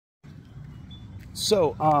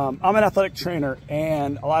So I'm an athletic trainer,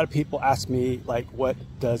 and a lot of people ask me, like, what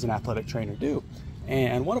does an athletic trainer do?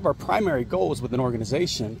 And one of our primary goals with an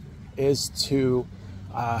organization is to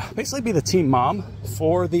basically be the team mom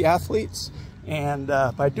for the athletes. And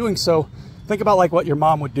by doing so, think about like what your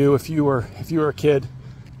mom would do if you were a kid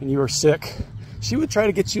and you were sick. She would try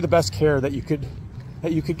to get you the best care that you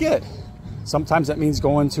could get. Sometimes that means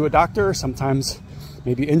going to a doctor. Sometimes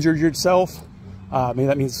maybe injured yourself. Maybe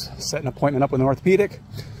that means setting an appointment up with an orthopedic.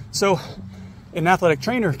 So in an athletic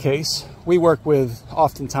trainer case, we work with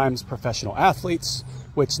oftentimes professional athletes,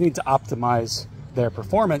 which need to optimize their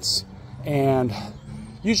performance. And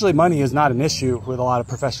usually money is not an issue with a lot of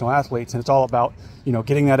professional athletes. And it's all about,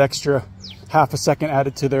 getting that extra half a second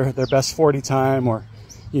added to their best 40 time, or,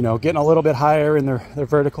 getting a little bit higher in their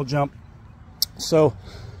vertical jump. So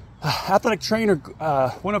athletic trainer,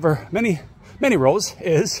 one of our many roles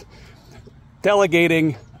is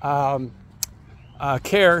delegating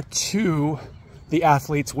care to the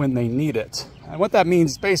athletes when they need it. And what that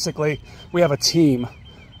means, basically, we have a team.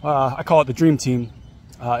 I call it the Dream Team.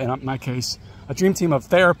 In my case, a dream team of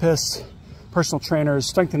therapists, personal trainers,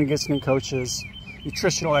 strength and conditioning coaches,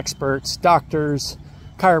 nutritional experts, doctors,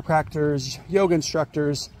 chiropractors, yoga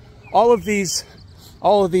instructors. All of these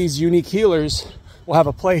unique healers will have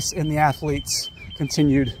a place in the athlete's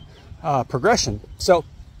continued progression. So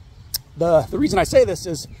the reason I say this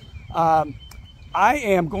is I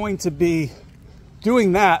am going to be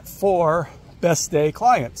doing that for best day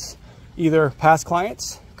clients, either past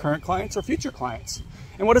clients, current clients, or future clients.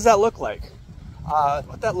 And what does that look like?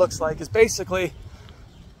 What that looks like is basically,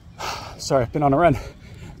 sorry, I've been on a run.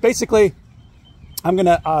 Basically, I'm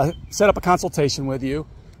gonna set up a consultation with you,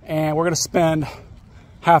 and we're gonna spend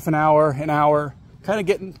half an hour, kind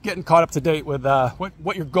of getting caught up to date with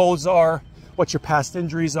what your goals are, what your past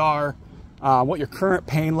injuries are, what your current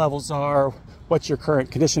pain levels are, what's your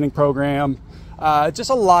current conditioning program. Just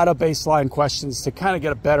a lot of baseline questions to kind of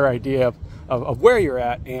get a better idea of where you're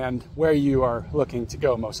at and where you are looking to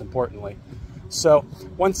go, most importantly. So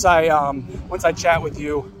once I chat with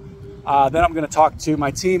you, then I'm going to talk to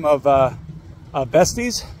my team of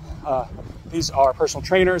besties. These are personal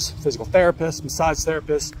trainers, physical therapists, massage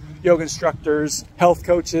therapists, yoga instructors, health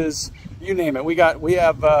coaches, you name it. We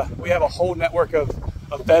have a whole network of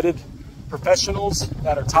vetted professionals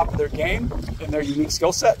that are top of their game in their unique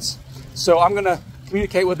skill sets. So I'm going to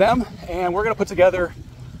communicate with them, and we're going to put together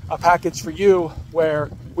a package for you where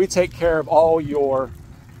we take care of all your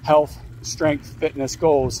health, strength, fitness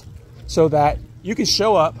goals, so that you can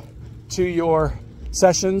show up to your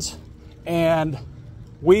sessions and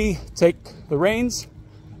we take the reins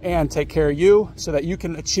and take care of you so that you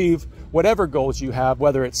can achieve whatever goals you have,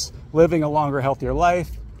 whether it's living a longer, healthier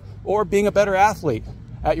life or being a better athlete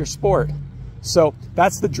at your sport. So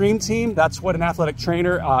that's the Dream Team. That's what an athletic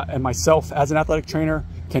trainer and myself as an athletic trainer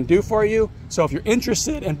can do for you. So if you're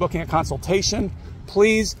interested in booking a consultation,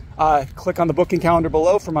 please click on the booking calendar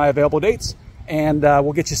below for my available dates, and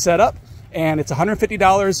we'll get you set up. And it's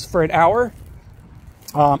 $150 for an hour,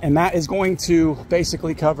 and that is going to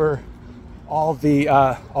basically cover all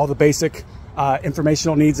the basic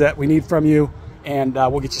informational needs that we need from you, and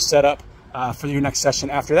we'll get you set up for your next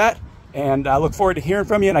session after that. And I look forward to hearing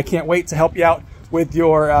from you, and I can't wait to help you out with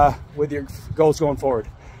your goals going forward.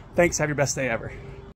 Thanks. Have your best day ever.